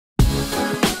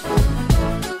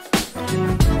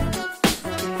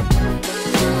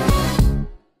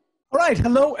right,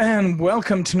 hello and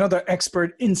welcome to another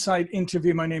Expert Insight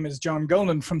interview. My name is John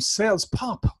Golan from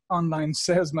SalesPOP, online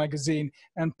sales magazine,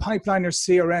 and Pipeliner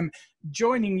CRM,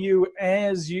 joining you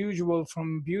as usual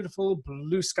from beautiful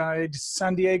blue-skied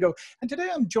San Diego. And today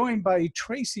I'm joined by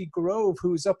Tracey Grove,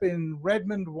 who's up in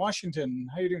Redmond, Washington.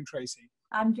 How are you doing, Tracey?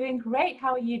 I'm doing great.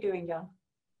 How are you doing, John?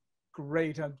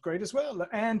 Great, I'm great as well.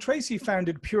 And Tracey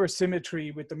founded Pure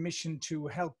Symmetry with the mission to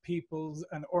help people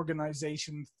and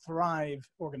organizations thrive.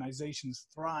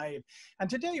 And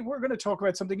today we're going to talk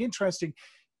about something interesting,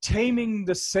 taming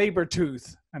the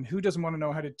sabertooth. And who doesn't want to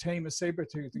know how to tame a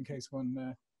sabertooth in case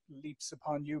one leaps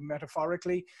upon you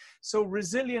metaphorically? So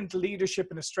resilient leadership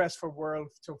in a stressful world.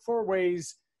 So 4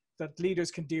 ways that leaders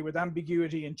can deal with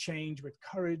ambiguity and change with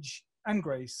courage and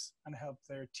grace and help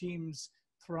their teams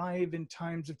thrive in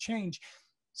times of change.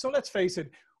 So let's face it,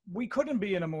 we couldn't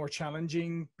be in a more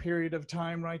challenging period of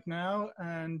time right now.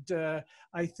 And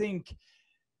I think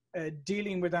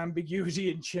dealing with ambiguity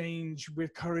and change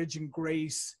with courage and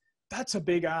grace, that's a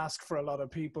big ask for a lot of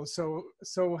people. So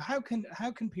how can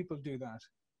people do that?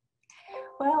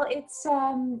 Well, it's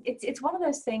one of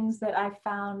those things that I've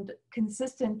found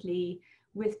consistently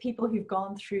with people who've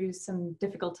gone through some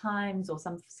difficult times or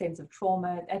some sense of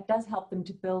trauma. It does help them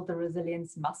to build the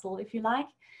resilience muscle, if you like.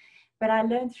 But I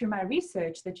learned through my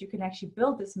research that you can actually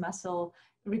build this muscle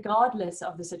regardless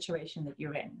of the situation that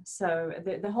you're in. So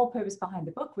the whole purpose behind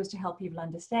the book was to help people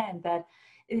understand that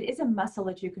it is a muscle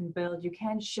that you can build. You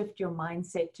can shift your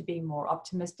mindset to being more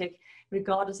optimistic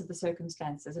regardless of the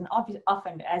circumstances. And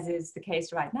often, as is the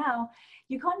case right now,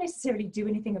 you can't necessarily do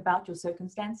anything about your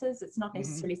circumstances. It's not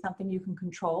necessarily something you can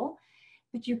control,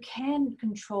 but you can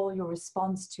control your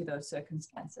response to those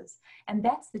circumstances. And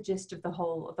that's the gist of the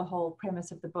whole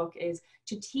premise of the book, is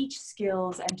to teach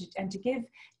skills and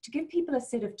to give people a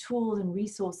set of tools and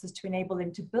resources to enable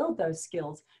them to build those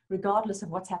skills regardless of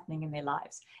what's happening in their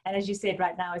lives. And as you said,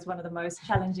 right now is one of the most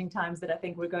challenging times that I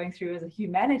think we're going through as a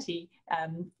humanity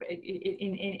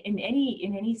in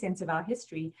any sense of our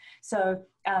history. So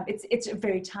it's a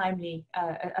very timely,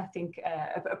 I think,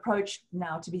 approach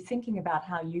now to be thinking about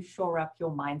how you shore up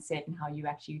your mindset and how you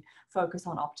actually focus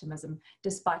on optimism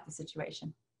despite the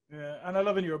situation. Yeah, and I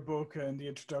love in your book, and the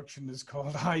introduction is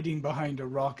called "Hiding Behind a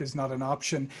Rock is Not an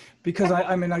Option," because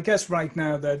I mean, I guess right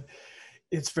now that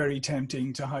it's very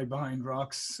tempting to hide behind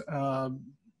rocks,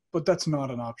 but that's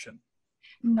not an option.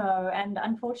 No, and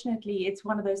unfortunately, it's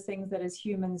one of those things that as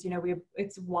humans,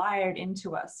 it's wired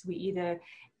into us. We either,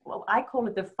 well, I call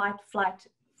it the fight, flight,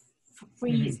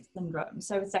 freeze syndrome.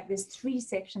 So it's like there's 3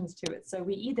 sections to it. So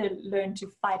we either learn to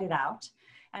fight it out,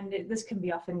 and this can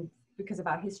be often because of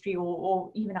our history or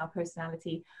even our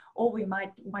personality, or we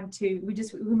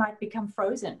might become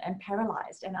frozen and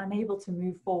paralyzed and unable to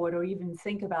move forward or even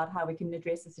think about how we can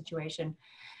address the situation.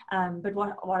 But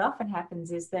what often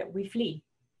happens is that we flee.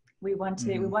 We want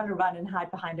to run and hide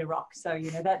behind a rock. So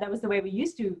that was the way we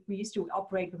used to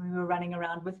operate when we were running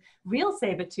around with real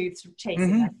saber-tooths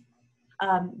chasing us.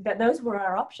 That those were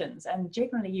our options, and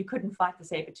generally you couldn't fight the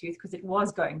saber-tooth because it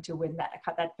was going to win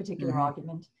that particular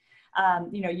argument.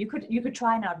 You could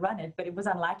try and outrun it, but it was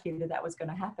unlikely that was going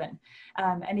to happen.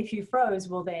 And if you froze,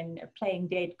 well, then playing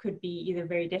dead could be either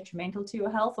very detrimental to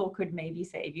your health or could maybe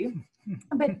save you.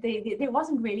 But there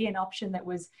wasn't really an option that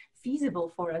was feasible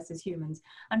for us as humans.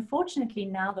 Unfortunately,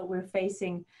 now that we're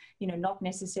facing, not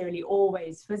necessarily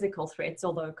always physical threats,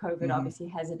 although COVID obviously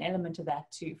has an element of that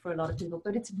too for a lot of people,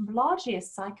 but it's largely a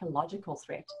psychological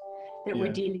threat that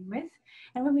we're dealing with.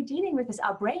 And when we're dealing with this,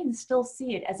 our brains still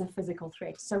see it as a physical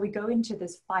threat. So we go into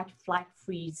this fight, flight,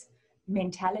 freeze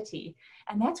mentality.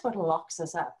 And that's what locks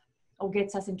us up or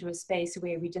gets us into a space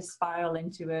where we just spiral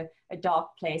into a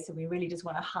dark place and we really just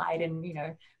want to hide and,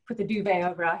 put the duvet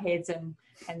over our heads and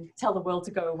tell the world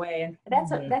to go away. And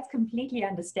that's completely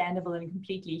understandable and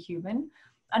completely human.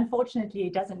 Unfortunately,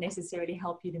 it doesn't necessarily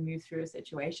help you to move through a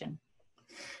situation.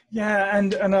 Yeah,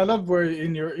 and I love where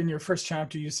in your first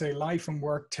chapter you say life and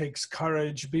work takes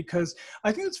courage, because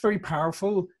I think it's a very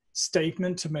powerful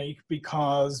statement to make,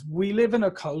 because we live in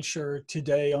a culture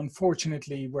today,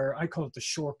 unfortunately, where I call it the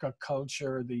shortcut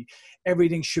culture.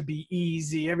 Everything should be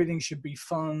easy, everything should be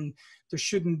fun. There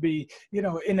shouldn't be,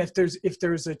 and if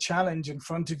there's a challenge in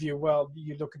front of you, well,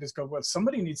 you look at this, go, well,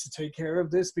 somebody needs to take care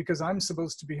of this because I'm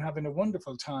supposed to be having a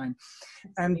wonderful time.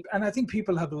 And I think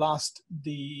people have lost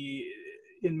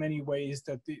in many ways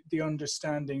that the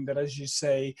understanding that, as you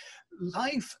say,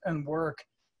 life and work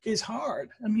is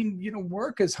hard. I mean,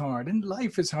 work is hard and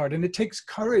life is hard, and it takes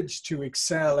courage to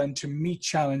excel and to meet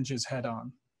challenges head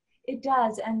on. It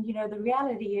does. And, the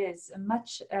reality is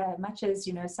much as,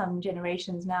 some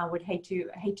generations now would hate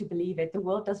to believe it, the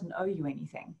world doesn't owe you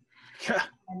anything.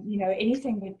 And, you know,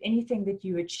 anything that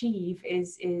you achieve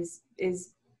is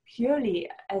purely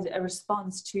as a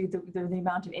response to the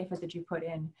amount of effort that you put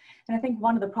in. And I think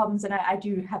one of the problems, and I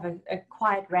do have a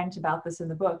quiet rant about this in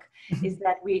the book, is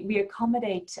that we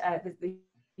accommodate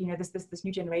you know, this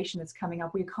new generation that's coming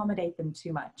up. We accommodate them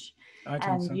too much.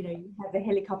 And so, you know, you have the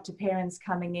helicopter parents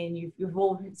coming in. You've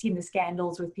all seen the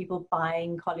scandals with people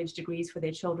buying college degrees for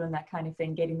their children, that kind of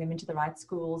thing, getting them into the right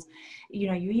schools. You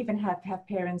know, you even have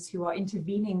parents who are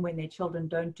intervening when their children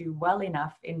don't do well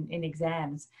enough in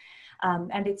exams.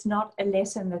 And it's not a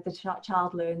lesson that the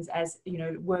child learns as, you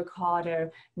know, work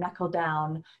harder, knuckle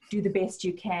down, do the best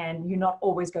you can. You're not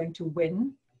always going to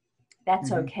win.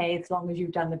 That's okay, as long as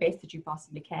you've done the best that you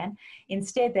possibly can.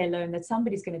 Instead, they learn that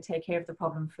somebody's going to take care of the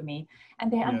problem for me.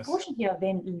 And they unfortunately are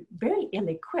then very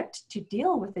ill-equipped to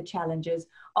deal with the challenges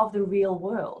of the real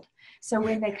world. So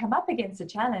when they come up against a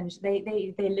challenge,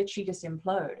 they literally just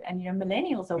implode. And, you know,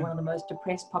 millennials are one of the most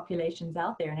depressed populations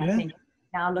out there. And I think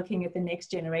now looking at the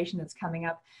next generation that's coming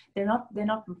up, they're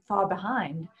not far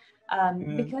behind.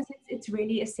 Because it's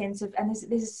really a sense of, and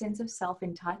there's a sense of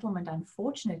self-entitlement,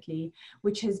 unfortunately,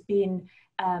 which has been,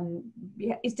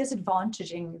 is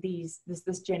disadvantaging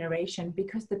this generation,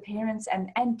 because the parents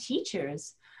and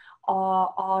teachers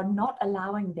are not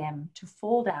allowing them to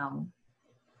fall down,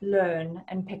 learn,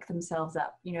 and pick themselves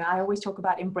up. You know, I always talk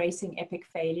about embracing epic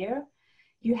failure.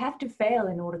 You have to fail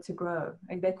in order to grow.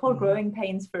 They're called growing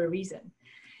pains for a reason.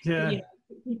 Yeah. You know,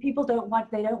 people don't want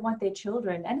their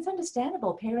children, and it's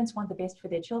understandable. Parents want the best for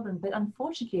their children, but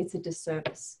unfortunately it's a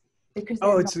disservice, because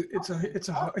it's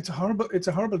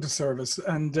a horrible disservice.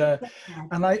 And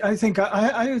I think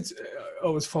I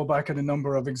always fall back at a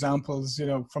number of examples, you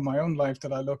know, from my own life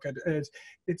that I look at.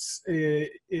 It's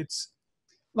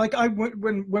like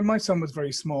when my son was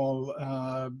very small,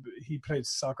 he played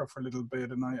soccer for a little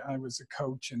bit, and I was a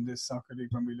coach in this soccer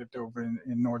league when we lived over in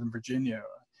Northern Virginia.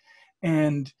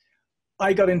 And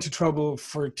I got into trouble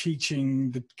for teaching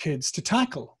the kids to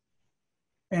tackle,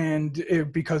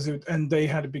 because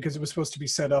it was supposed to be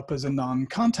set up as a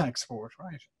non-contact sport,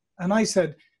 right? And I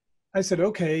said,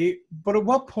 okay, but at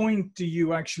what point do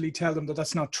you actually tell them that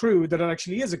that's not true, that it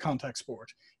actually is a contact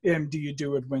sport? Do you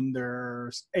do it when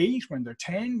they're 8, when they're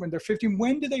 10, when they're 15?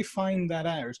 When do they find that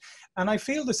out? And I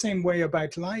feel the same way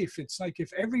about life. It's like,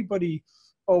 if everybody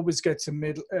always gets a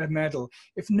medal,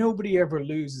 if nobody ever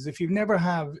loses, if you've never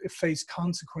faced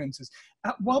consequences,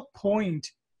 at what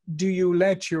point do you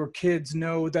let your kids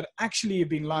know that actually you've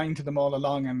been lying to them all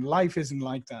along and life isn't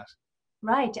like that?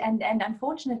 Right. And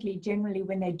unfortunately, generally,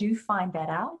 when they do find that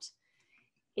out,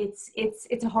 it's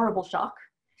a horrible shock.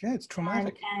 Yeah, it's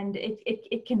traumatic. And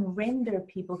it can render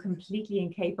people completely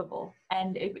incapable,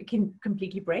 and it can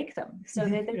completely break them. So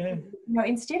that you know,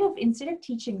 instead of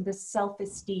teaching the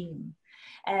self-esteem,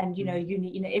 and you know,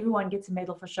 everyone gets a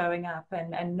medal for showing up,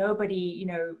 and nobody, you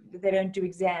know, they don't do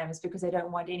exams because they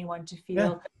don't want anyone to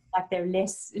feel like they're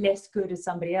less good as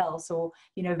somebody else, or,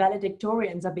 you know,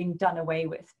 valedictorians are being done away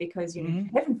with because, you know,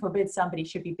 heaven forbid somebody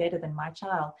should be better than my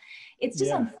child. It's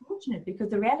just unfortunate, because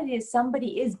the reality is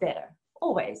somebody is better.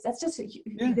 Always. That's just, there's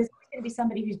going to be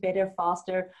somebody who's better,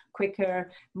 faster, quicker,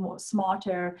 more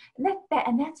smarter,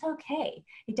 and that's okay.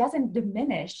 It doesn't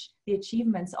diminish the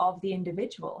achievements of the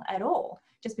individual at all,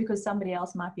 just because somebody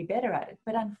else might be better at it.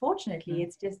 But unfortunately,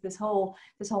 it's just this whole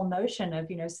notion of,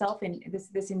 you know,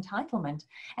 this entitlement.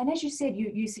 And as you said,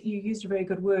 you used a very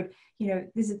good word. You know,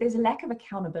 there's a lack of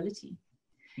accountability,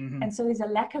 and so there's a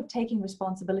lack of taking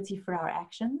responsibility for our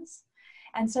actions.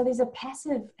 And so there's a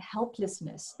passive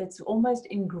helplessness that's almost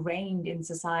ingrained in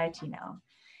society now.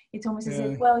 It's almost as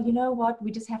if, well, you know what,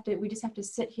 we just have to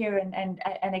sit here and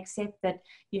accept that,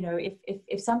 you know,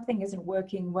 if something isn't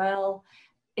working well,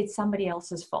 it's somebody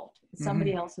else's fault. It's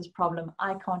somebody else's problem.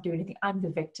 I can't do anything. I'm the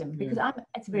victim, because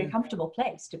it's a very comfortable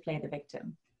place to play the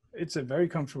victim. It's a very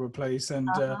comfortable place, and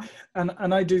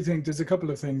I do think there's a couple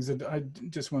of things that I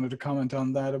just wanted to comment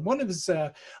on that. And one is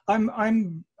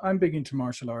I'm big into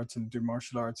martial arts and do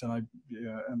martial arts, and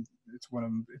and it's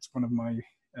one of my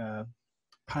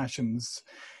passions.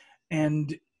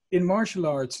 And in martial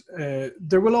arts,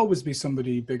 there will always be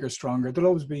somebody bigger, stronger. There'll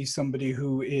always be somebody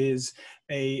who is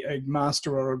a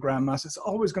master or a grandmaster. It's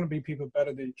always going to be people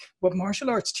better than you. What martial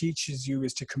arts teaches you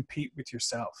is to compete with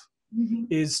yourself.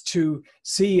 is to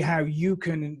see how you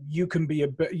can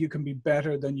be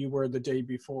better than you were the day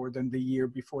before, than the year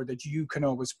before, that you can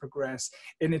always progress.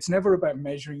 And it's never about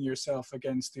measuring yourself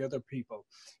against the other people.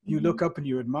 You look up and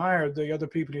you admire the other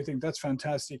people, you think, that's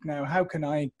fantastic. Now, how can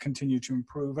I continue to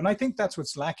improve? And I think that's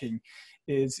what's lacking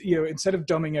is, you know, instead of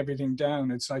dumbing everything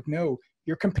down, it's like, no,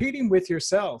 you're competing with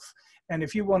yourself. And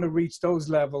if you want to reach those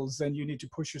levels, then you need to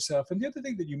push yourself. And the other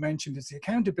thing that you mentioned is the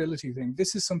accountability thing.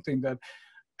 This is something that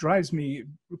drives me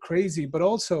crazy. But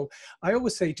also, I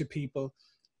always say to people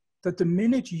that the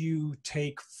minute you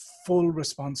take full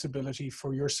responsibility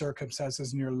for your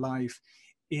circumstances in your life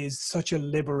is such a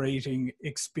liberating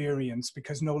experience,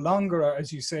 because no longer,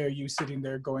 as you say, are you sitting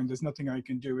there going, there's nothing I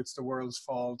can do, it's the world's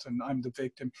fault and I'm the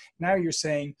victim. Now you're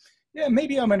saying, yeah,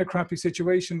 maybe I'm in a crappy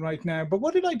situation right now, but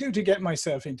what did I do to get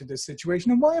myself into this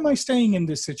situation? And why am I staying in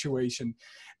this situation?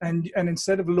 And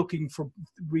instead of looking for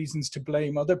reasons to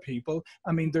blame other people,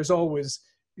 I mean, there's always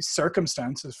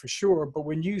circumstances for sure. But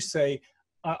when you say,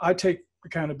 I take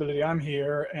accountability, I'm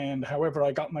here, and however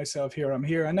I got myself here, I'm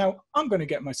here, and now I'm going to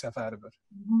get myself out of it.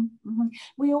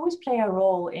 We always play a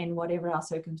role in whatever our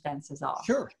circumstances are.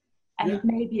 Sure. And it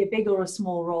may be a big or a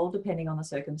small role, depending on the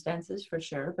circumstances, for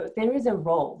sure. But there is a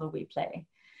role that we play.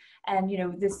 And, you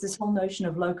know, this whole notion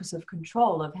of locus of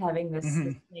control, of having this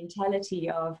mentality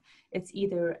of it's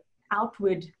either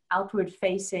outward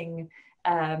facing,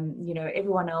 you know,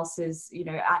 everyone else is, you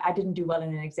know, I didn't do well in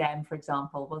an exam, for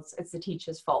example. Well, it's the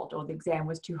teacher's fault, or the exam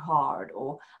was too hard,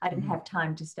 or I didn't have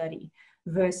time to study,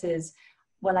 versus,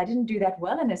 well, I didn't do that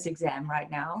well in this exam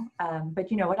right now, but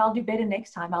you know what, I'll do better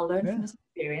next time. I'll learn from this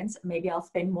experience. Maybe I'll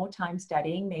spend more time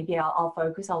studying. Maybe I'll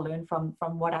focus. I'll learn from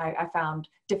what I found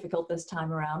difficult this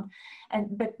time around.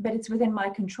 But it's within my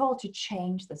control to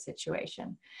change the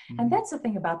situation. And that's the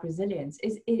thing about resilience,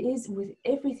 is it is, with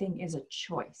everything, is a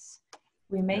choice.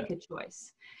 We make a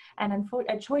choice, and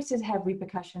choices have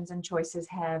repercussions, and choices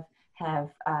have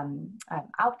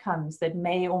outcomes that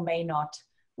may or may not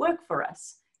work for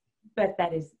us. But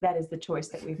that is the choice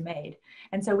that we've made.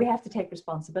 And so we have to take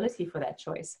responsibility for that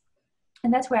choice.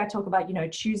 And that's where I talk about, you know,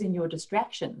 choosing your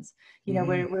distractions. You know,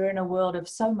 we're in a world of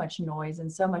so much noise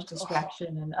and so much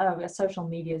distraction, and social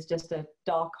media is just a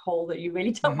dark hole that you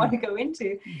really don't want to go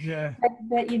into.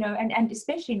 But you know, and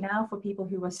especially now for people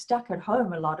who are stuck at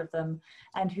home, a lot of them,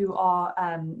 and who are,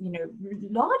 you know,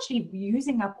 largely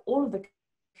using up all of the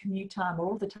commute time, or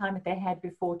all the time that they had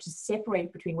before to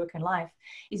separate between work and life,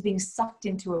 is being sucked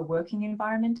into a working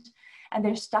environment, and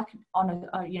they're stuck on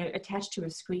you know, attached to a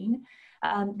screen.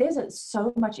 There's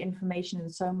so much information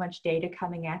and so much data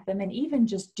coming at them, and even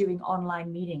just doing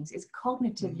online meetings is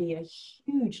cognitively a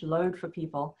huge load for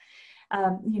people.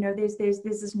 You know, there's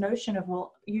this notion of,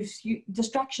 well,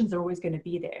 distractions are always going to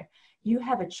be there. You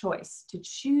have a choice to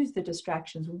choose the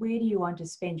distractions. Where do you want to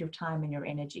spend your time and your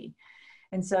energy?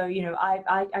 And so, you know,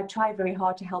 I try very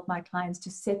hard to help my clients to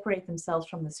separate themselves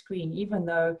from the screen, even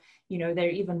though, you know, they're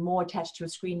even more attached to a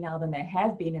screen now than they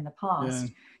have been in the past.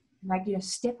 Like, you know,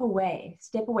 step away,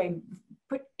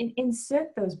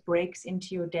 insert those breaks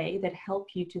into your day that help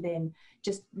you to then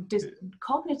just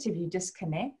cognitively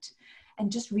disconnect and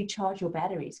just recharge your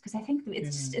batteries. Because I think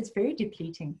it's very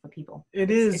depleting for people.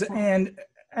 It is.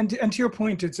 And to your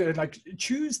point, it's like,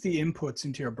 choose the inputs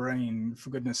into your brain,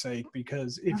 for goodness sake,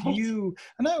 because if you,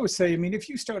 and I always say, I mean, if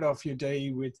you start off your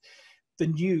day with the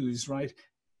news, right?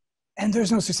 And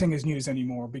there's no such thing as news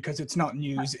anymore, because it's not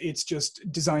news. It's just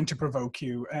designed to provoke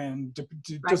you. And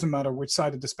it doesn't matter which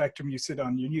side of the spectrum you sit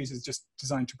on. Your news is just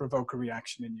designed to provoke a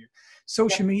reaction in you.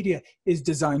 Social media is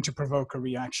designed to provoke a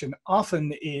reaction.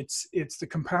 Often it's the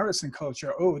comparison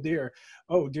culture. Oh dear,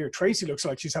 Tracey looks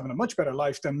like she's having a much better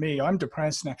life than me. I'm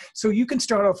depressed now. So you can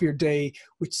start off your day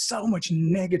with so much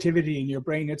negativity in your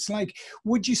brain. It's like,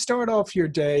 would you start off your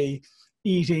day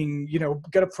eating, you know,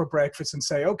 get up for breakfast and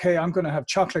say, okay, I'm going to have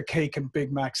chocolate cake and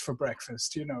Big Macs for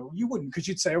breakfast? You know, you wouldn't, because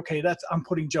you'd say, okay, I'm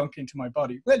putting junk into my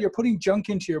body. Well, you're putting junk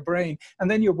into your brain, and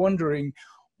then you're wondering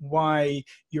why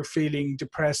you're feeling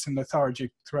depressed and lethargic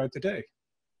throughout the day.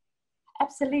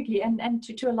 Absolutely. And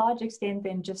to a large extent,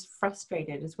 then just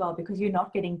frustrated as well, because you're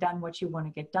not getting done what you want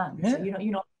to get done. So you're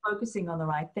not focusing on the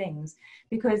right things,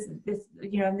 because this,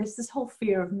 you know, and there's this whole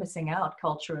fear of missing out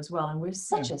culture as well. And we're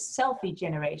such a selfie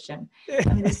generation.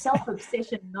 I mean, the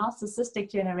self-obsession, narcissistic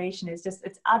generation is just,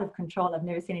 it's out of control. I've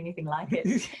never seen anything like it.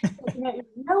 You know,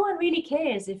 no one really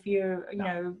cares if you're, you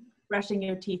know, brushing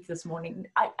your teeth this morning.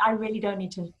 I really don't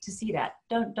need to see that.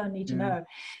 Don't need to know.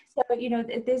 So, you know,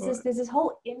 there's this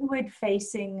whole inward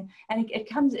facing, and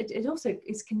it also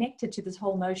is connected to this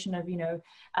whole notion of, you know,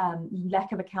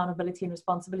 lack of accountability and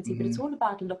responsibility, but it's all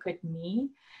about, look at me.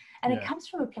 And it comes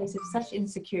from a place of such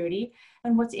insecurity.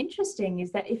 And what's interesting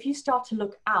is that if you start to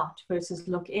look out versus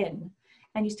look in,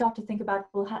 and you start to think about,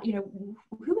 well, how, you know,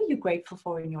 who are you grateful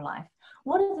for in your life?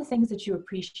 What are the things that you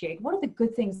appreciate? What are the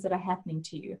good things that are happening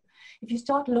to you? If you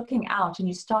start looking out and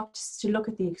you start to look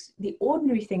at the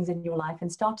ordinary things in your life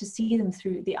and start to see them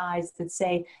through the eyes that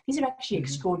say, these are actually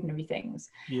extraordinary things.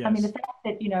 Yes. I mean, the fact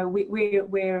that, you know,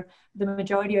 we're the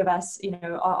majority of us, you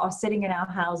know, are sitting in our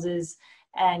houses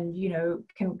and, you know,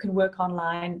 can work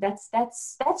online. That's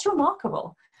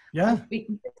remarkable. Yeah.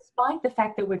 Despite the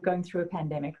fact that we're going through a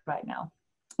pandemic right now.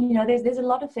 You know, there's a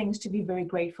lot of things to be very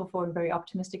grateful for and very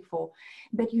optimistic for,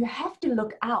 but you have to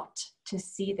look out to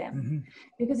see them.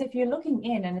 Because if you're looking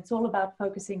in and it's all about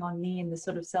focusing on me and the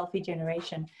sort of selfie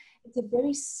generation, it's a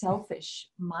very selfish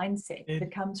mindset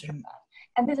that comes from that.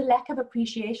 And there's a lack of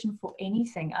appreciation for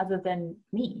anything other than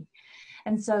me.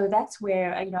 And so that's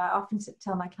where, you know, I often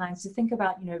tell my clients to think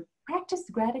about, you know, practice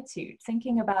gratitude,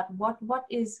 thinking about what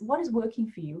is working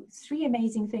for you. 3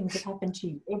 amazing things that happen to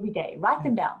you every day. Write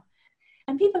them down.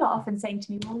 And people are often saying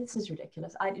to me, well, this is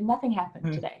ridiculous. Nothing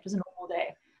happened today. It was a normal day.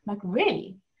 I'm like,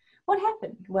 really? What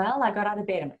happened? Well, I got out of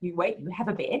bed. I'm like, you have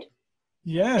a bed?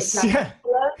 Yes. Like, yeah.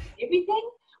 Everything?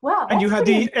 Wow. And you had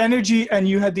the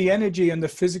energy and the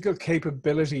physical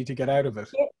capability to get out of it.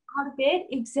 Get out of bed?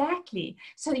 Exactly.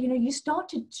 So, you know, you start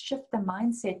to shift the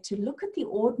mindset to look at the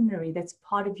ordinary that's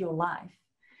part of your life.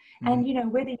 And, you know,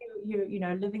 whether you're, you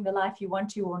know, living the life you want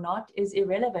to or not is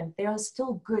irrelevant. There are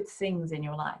still good things in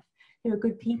your life. There are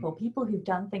good people who've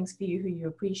done things for you who you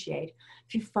appreciate.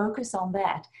 If you focus on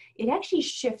that, it actually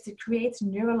shifts, it creates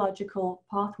neurological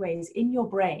pathways in your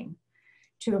brain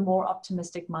to a more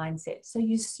optimistic mindset. So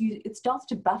it starts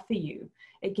to buffer you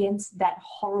against that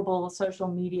horrible social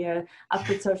media,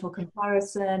 upward social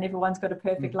comparison. Everyone's got a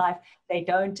perfect life. They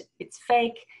don't. It's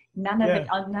fake. None of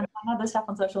the stuff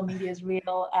on social media is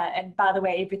real. And by the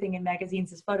way, everything in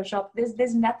magazines is Photoshop.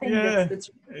 There's nothing that's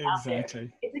really out there.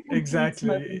 It's a complete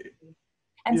smoking.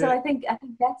 And so I think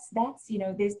that's you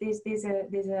know, there's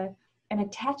an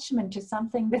attachment to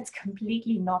something that's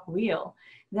completely not real,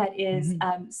 that is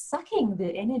sucking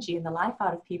the energy and the life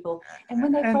out of people. And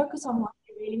when they focus on what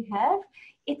they really have,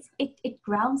 it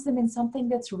grounds them in something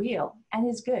that's real and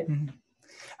is good.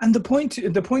 And the point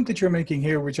that you're making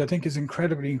here, which I think is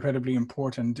incredibly, incredibly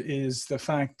important, is the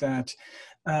fact that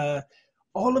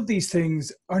all of these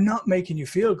things are not making you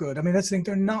feel good. I mean, that's the thing,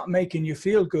 they're not making you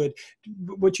feel good.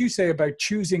 What you say about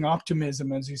choosing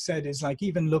optimism, as you said, is like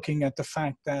even looking at the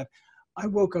fact that I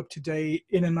woke up today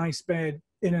in a nice bed,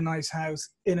 in a nice house,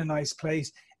 in a nice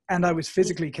place, and I was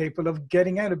physically capable of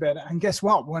getting out of bed. And guess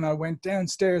what? When I went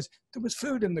downstairs, there was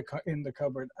food in the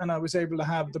cupboard, and I was able to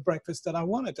have the breakfast that I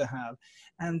wanted to have.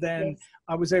 And then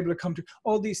I was able to come to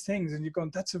all these things, and you're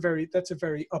going, that's a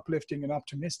very uplifting and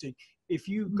optimistic. If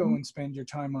you go and spend your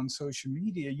time on social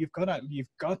media, you've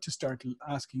got to start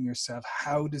asking yourself,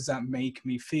 how does that make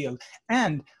me feel?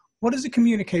 And what is it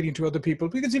communicating to other people?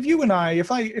 Because if you and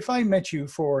if I met you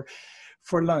for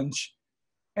lunch,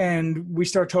 and we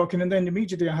start talking, and then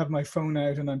immediately I have my phone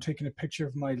out and I'm taking a picture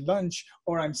of my lunch,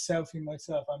 or I'm selfieing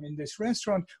myself, I'm in this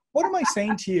restaurant. What am I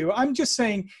saying to you? I'm just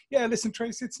saying, yeah, listen,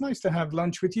 Tracey, it's nice to have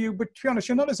lunch with you, but to be honest,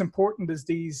 you're not as important as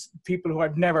these people who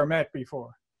I've never met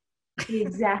before.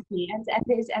 Exactly.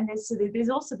 There's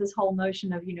also this whole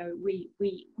notion of, you know, we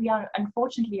are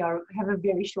unfortunately have a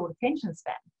very short attention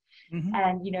span.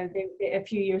 And, you know, a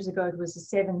few years ago, it was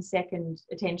a 7-second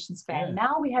attention span. Yeah.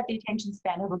 Now we have the attention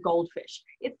span of a goldfish.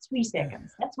 It's 3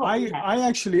 seconds. That's what we have. I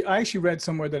actually read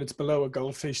somewhere that it's below a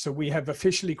goldfish. So we have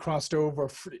officially crossed over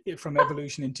from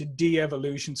evolution into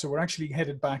de-evolution. So we're actually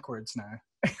headed backwards now.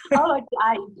 Oh,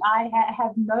 I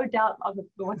have no doubt of it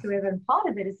whatsoever. And part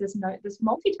of it is this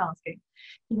multitasking.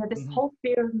 You know, this whole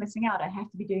fear of missing out. I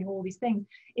have to be doing all these things.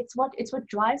 It's what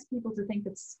drives people to think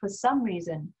that for some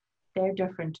reason, they're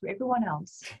different to everyone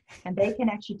else, and they can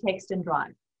actually text and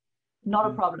drive. Not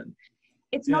a problem.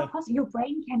 It's not possible. Your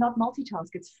brain cannot multitask.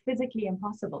 It's physically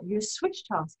impossible. You're switch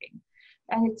tasking,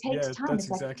 and it takes time. It's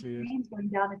exactly like trains going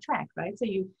down a track, right? So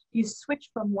you switch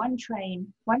from one track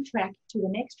to the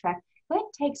next track. That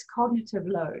takes cognitive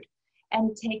load, and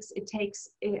it takes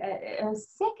a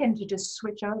second to just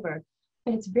switch over.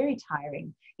 But it's very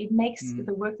tiring. It makes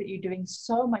the work that you're doing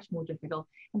so much more difficult.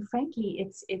 And frankly,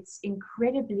 it's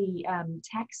incredibly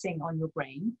taxing on your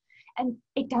brain. And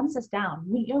it dumbs us down.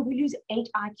 We lose 8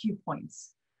 IQ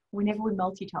points whenever we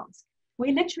multitask.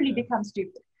 We literally become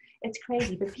stupid. It's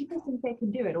crazy, but people think they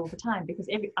can do it all the time because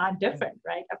I'm different,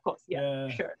 right? Of course,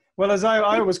 sure. Well, as I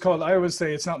always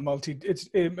say, it's not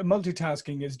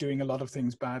multitasking is doing a lot of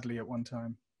things badly at one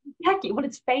time. Exactly. Well,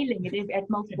 it's failing at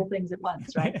multiple things at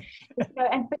once, right? But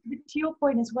to your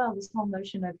point as well, this whole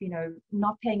notion of,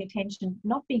 not paying attention,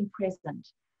 not being present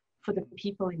for the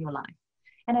people in your life.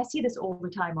 And I see this all the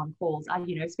time on calls.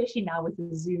 Especially now with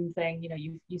the Zoom thing,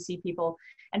 you see people,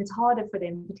 and it's harder for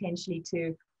them potentially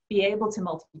to be able to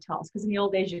multitask, because in the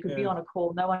old days you could be on a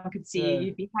call, no one could see you,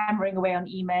 you'd be hammering away on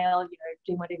email,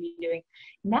 doing whatever you're doing.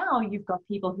 Now you've got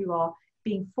people who are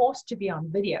being forced to be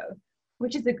on video,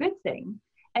 which is a good thing.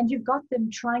 And you've got them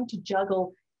trying to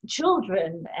juggle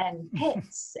children and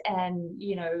pets and,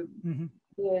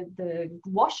 the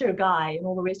washer guy and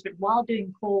all the rest of it, while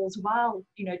doing calls, while,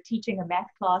 teaching a math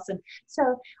class. And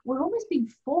so we're almost being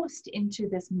forced into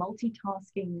this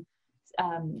multitasking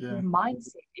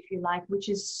mindset, if you like, which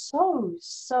is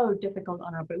so difficult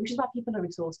on our brain, which is why people are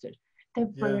exhausted. They're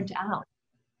burnt out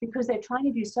because they're trying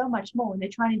to do so much more, and they're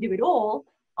trying to do it all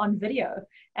on video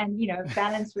and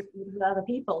balance with other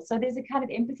people. So there's a kind of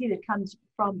empathy that comes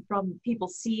from people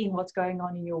seeing what's going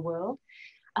on in your world,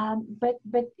 but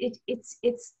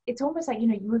it's almost like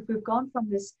we've gone from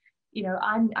this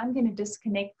I'm going to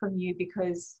disconnect from you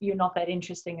because you're not that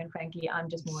interesting, and frankly I'm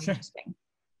just more interesting,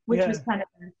 which was kind of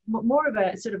more of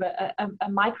a sort of a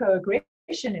microaggression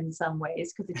in some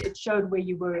ways, because it showed where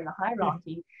you were in the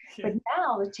hierarchy. But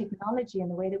now the technology and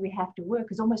the way that we have to work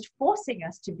is almost forcing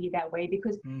us to be that way,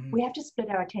 because we have to split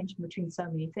our attention between so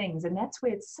many things. And that's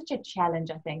where it's such a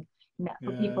challenge, I think,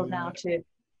 for people now to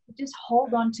just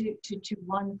hold on to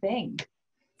one thing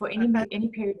for any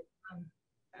period of time.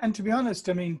 And to be honest,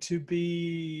 I mean, to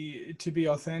be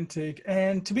authentic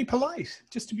and to be polite,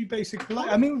 just to be basic polite.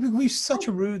 I mean, we've such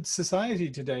a rude society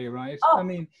today, right? I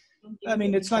mean,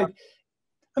 it's like,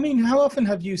 how often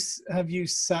have you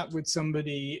sat with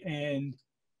somebody and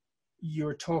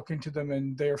you're talking to them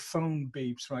and their phone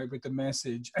beeps, right, with the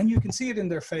message, and you can see it in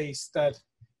their face that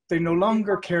they no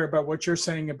longer care about what you're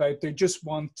saying about, they just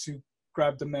want to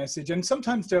grab the message. And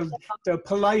sometimes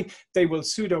they will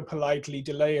pseudo politely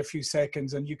delay a few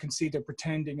seconds, and you can see they're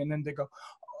pretending, and then they go,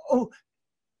 oh,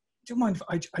 do you mind if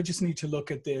I just need to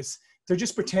look at this? They're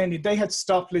just pretending. They had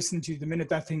stopped listening to you the minute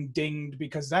that thing dinged,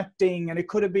 because that ding, and it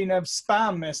could have been a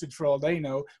spam message for all they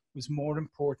know, was more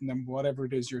important than whatever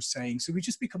it is you're saying. So we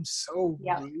just become so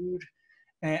rude,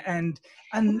 and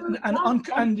I'm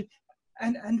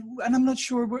not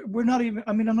sure we're not even.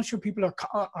 I mean, I'm not sure people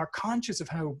are conscious of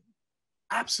how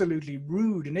absolutely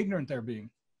rude and ignorant they're being.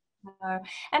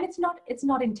 And it's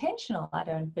not intentional, I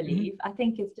don't believe. I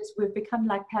think it's just we've become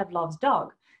like Pavlov's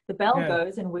dog. The bell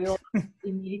goes and we all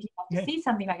immediately have to see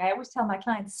something. Like I always tell my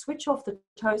clients, switch off the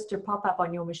toaster pop-up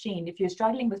on your machine. If you're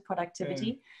struggling with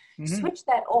productivity, switch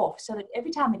that off, so that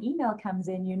every time an email comes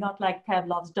in, you're not like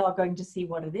Pavlov's dog going to see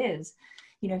what it is.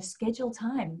 Schedule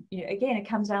time. Again, it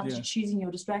comes down to choosing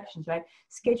your distractions, right?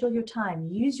 Schedule your time.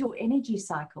 Use your energy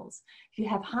cycles. If you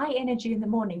have high energy in the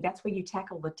morning, that's where you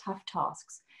tackle the tough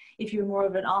tasks. If you're more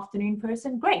of an afternoon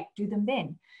person, great, do them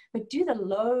then. But do the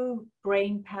low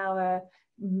brain power,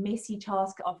 messy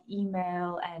task of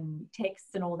email and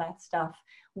texts and all that stuff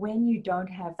when you don't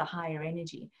have the higher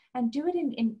energy. And do it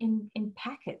in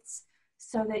packets,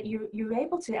 so that you're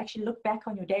able to actually look back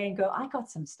on your day and go, I got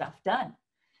some stuff done.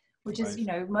 Which is,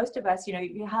 most of us,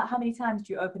 how many times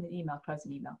do you open an email, close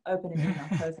an email, open an email,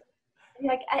 close it?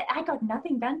 You're like, I got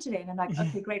nothing done today. And I'm like,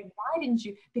 okay, great. Why didn't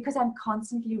you? Because I'm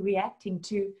constantly reacting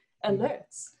to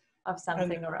alerts of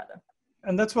something or other.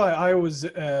 And that's why I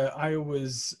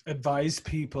always advise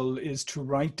people is to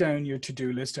write down your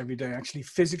to-do list every day. Actually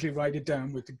physically write it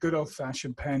down with the good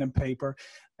old-fashioned pen and paper.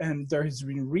 And there has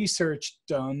been research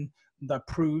done that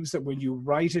proves that when you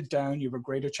write it down, you have a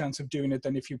greater chance of doing it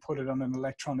than if you put it on an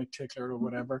electronic tickler or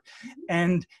whatever.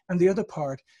 And the other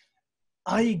part,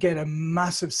 I get a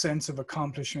massive sense of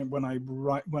accomplishment when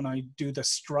I do the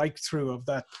strike through of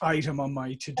that item on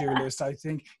my to-do list, I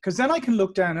think, because then I can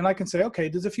look down and I can say, okay,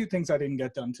 there's a few things I didn't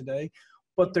get done today,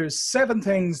 but there's 7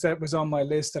 things that was on my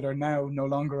list that are now no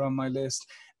longer on my list.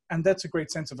 And that's a great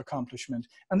sense of accomplishment.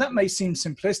 And that may seem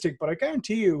simplistic, but I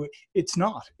guarantee you it's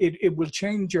not. It will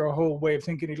change your whole way of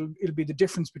thinking. It'll be the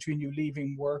difference between you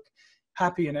leaving work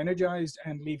happy and energized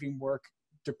and leaving work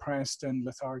depressed and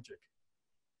lethargic.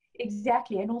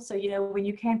 Exactly. And also, when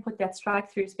you can put that strike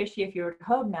through, especially if you're at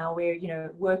home now where,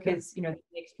 work is, the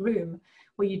next room,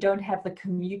 where you don't have the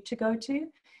commute to go to,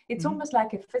 it's almost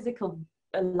like a physical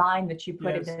line that you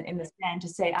put in the sand to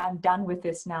say, I'm done with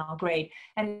this now. Great.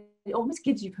 And it almost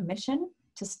gives you permission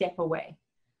to step away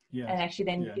and actually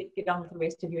then get on with the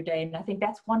rest of your day. And I think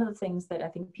that's one of the things that I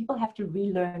think people have to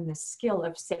relearn, the skill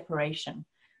of separation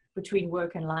between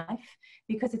work and life,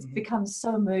 because it's become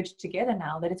so merged together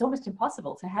now that it's almost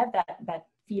impossible to have that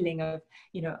feeling of,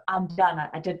 you know, I'm done,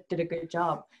 I did a good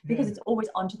job, because it's always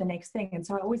on to the next thing. And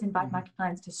so I always invite my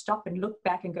clients to stop and look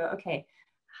back and go, okay,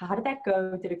 how did that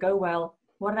go? Did it go well?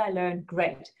 What did I learn?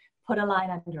 Great. Put a line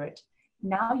under it.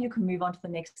 Now you can move on to the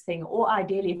next thing, or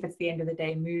ideally, if it's the end of the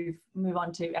day, move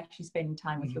on to actually spending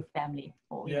time with your family,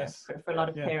 or you know, for a lot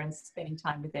of parents, spending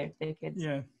time with their kids.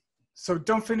 Yeah. So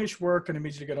don't finish work and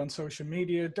immediately get on social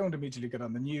media. Don't immediately get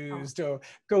on the news.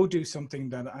 Go do something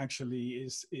that actually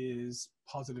is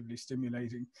positively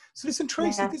stimulating. So listen,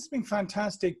 Tracey, this has been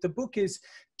fantastic. The book is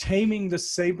Taming the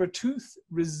Sabertooth,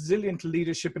 Resilient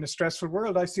Leadership in a Stressful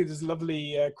World. I see this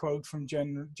lovely quote from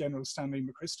General Stanley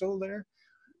McChrystal there,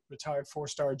 retired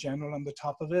 4-star general, on the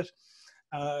top of it.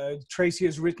 Tracey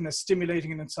has written a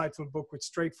stimulating and insightful book with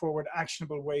straightforward,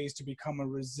 actionable ways to become a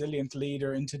resilient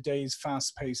leader in today's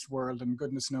fast-paced world. And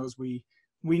goodness knows we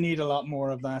need a lot more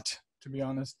of that, to be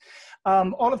honest.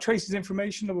 All of Tracey's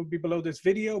information will be below this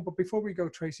video. But before we go,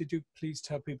 Tracey, do please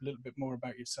tell people a little bit more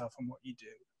about yourself and what you do.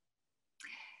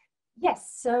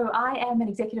 Yes, so I am an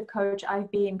executive coach.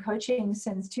 I've been coaching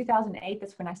since 2008.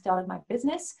 That's when I started my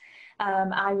business.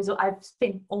 I've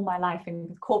spent all my life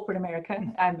in corporate America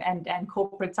and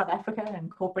corporate South Africa and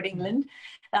corporate England.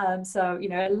 So, you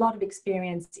know, a lot of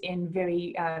experience in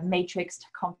very matrixed,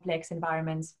 complex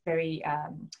environments, very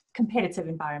competitive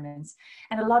environments.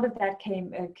 And a lot of that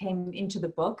came into the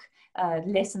book,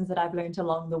 lessons that I've learned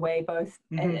along the way, both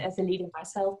as a leader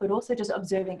myself, but also just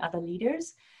observing other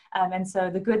leaders. And so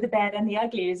the good, the bad, and the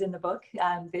ugly is in the book.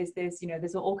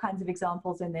 There's all kinds of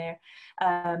examples in there.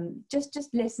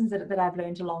 Just lessons that I've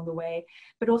learned along the way,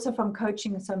 but also from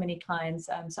coaching so many clients.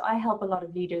 So I help a lot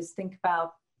of leaders think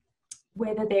about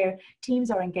whether their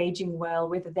teams are engaging well,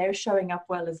 whether they're showing up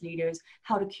well as leaders,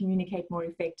 how to communicate more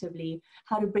effectively,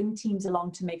 how to bring teams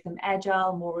along to make them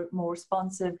agile, more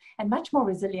responsive, and much more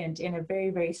resilient in a very,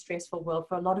 very stressful world.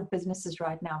 For a lot of businesses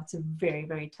right now, it's a very,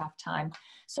 very tough time.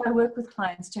 So I work with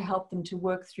clients to help them to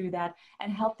work through that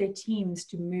and help their teams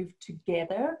to move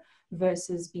together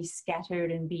versus be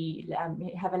scattered and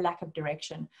have a lack of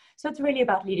direction. So it's really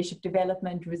about leadership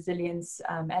development, resilience,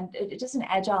 and just an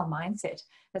agile mindset.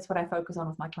 That's what I focus on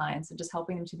with my clients, and just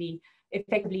helping them to be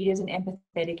effective leaders and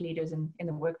empathetic leaders in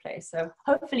the workplace. So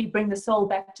hopefully bring the soul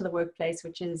back to the workplace,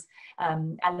 which is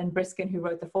Alan Briskin, who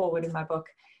wrote the foreword in my book.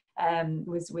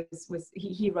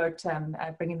 He wrote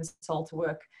Bringing the Soul to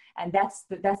Work, and that's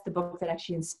the book that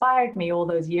actually inspired me all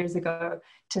those years ago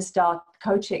to start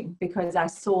coaching, because I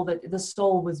saw that the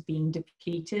soul was being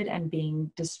depleted and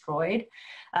being destroyed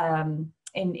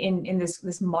in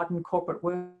this modern corporate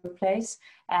workplace.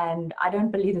 And I don't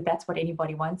believe that that's what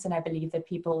anybody wants, and I believe that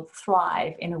people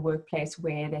thrive in a workplace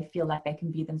where they feel like they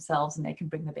can be themselves and they can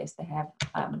bring the best they have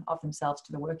of themselves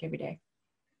to the work every day.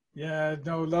 Yeah,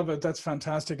 no, love it. That's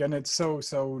fantastic. And it's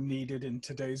so needed in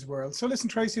today's world. So listen,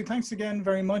 Tracey, thanks again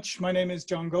very much. My name is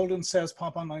John Golden,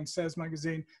 SalesPOP Online Sales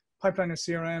Magazine, Pipeliner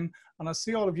CRM, and I'll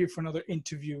see all of you for another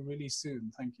interview really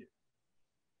soon. Thank you.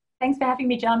 Thanks for having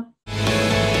me, John.